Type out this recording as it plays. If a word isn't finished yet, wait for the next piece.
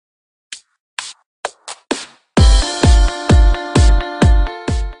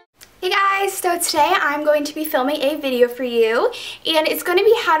so today I'm going to be filming a video for you, and it's going to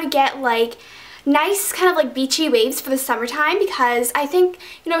be how to get like nice kind of like beachy waves for the summertime, because I think,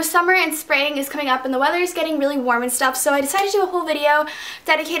 you know, summer and spring is coming up and the weather is getting really warm and stuff, so I decided to do a whole video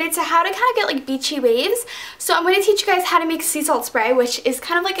dedicated to how to kind of get like beachy waves. So I'm going to teach you guys how to make sea salt spray, which is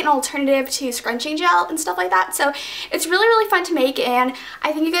kind of like an alternative to scrunching gel and stuff like that. So it's really fun to make, and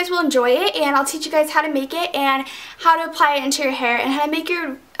I think you guys will enjoy it, and I'll teach you guys how to make it and how to apply it into your hair and how to make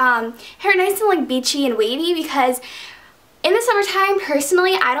your hair nice and like beachy and wavy, because in the summertime,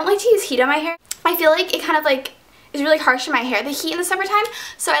 personally, I don't like to use heat on my hair. I feel like it kind of like is really harsh on my hair, the heat in the summertime,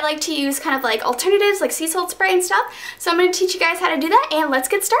 so I like to use kind of like alternatives like sea salt spray and stuff. So I'm going to teach you guys how to do that, and let's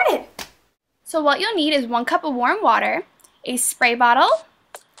get started. So what you'll need is 1 cup of warm water, a spray bottle,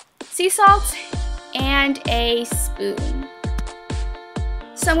 sea salt, and a spoon.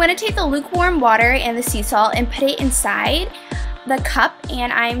 So I'm going to take the lukewarm water and the sea salt and put it inside the cup,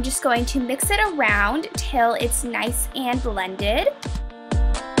 and I'm just going to mix it around till it's nice and blended.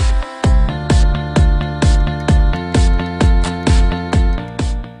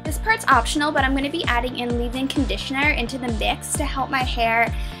 This part's optional, but I'm going to be adding in leave-in conditioner into the mix to help my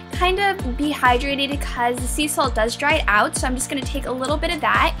hair kind of be hydrated, because the sea salt does dry it out. So I'm just going to take a little bit of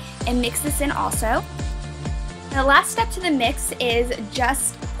that and mix this in also. And the last step to the mix is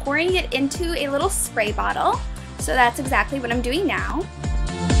just pouring it into a little spray bottle. So that's exactly what I'm doing now.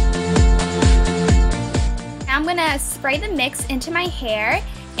 Now I'm going to spray the mix into my hair,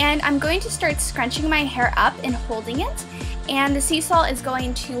 and I'm going to start scrunching my hair up and holding it. And the sea salt is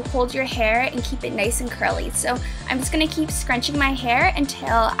going to hold your hair and keep it nice and curly. So I'm just going to keep scrunching my hair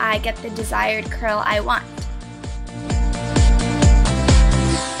until I get the desired curl I want.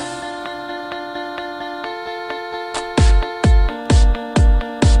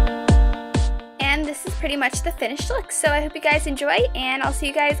 This is pretty much the finished look, so I hope you guys enjoy, and I'll see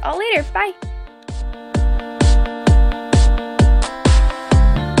you guys all later. Bye!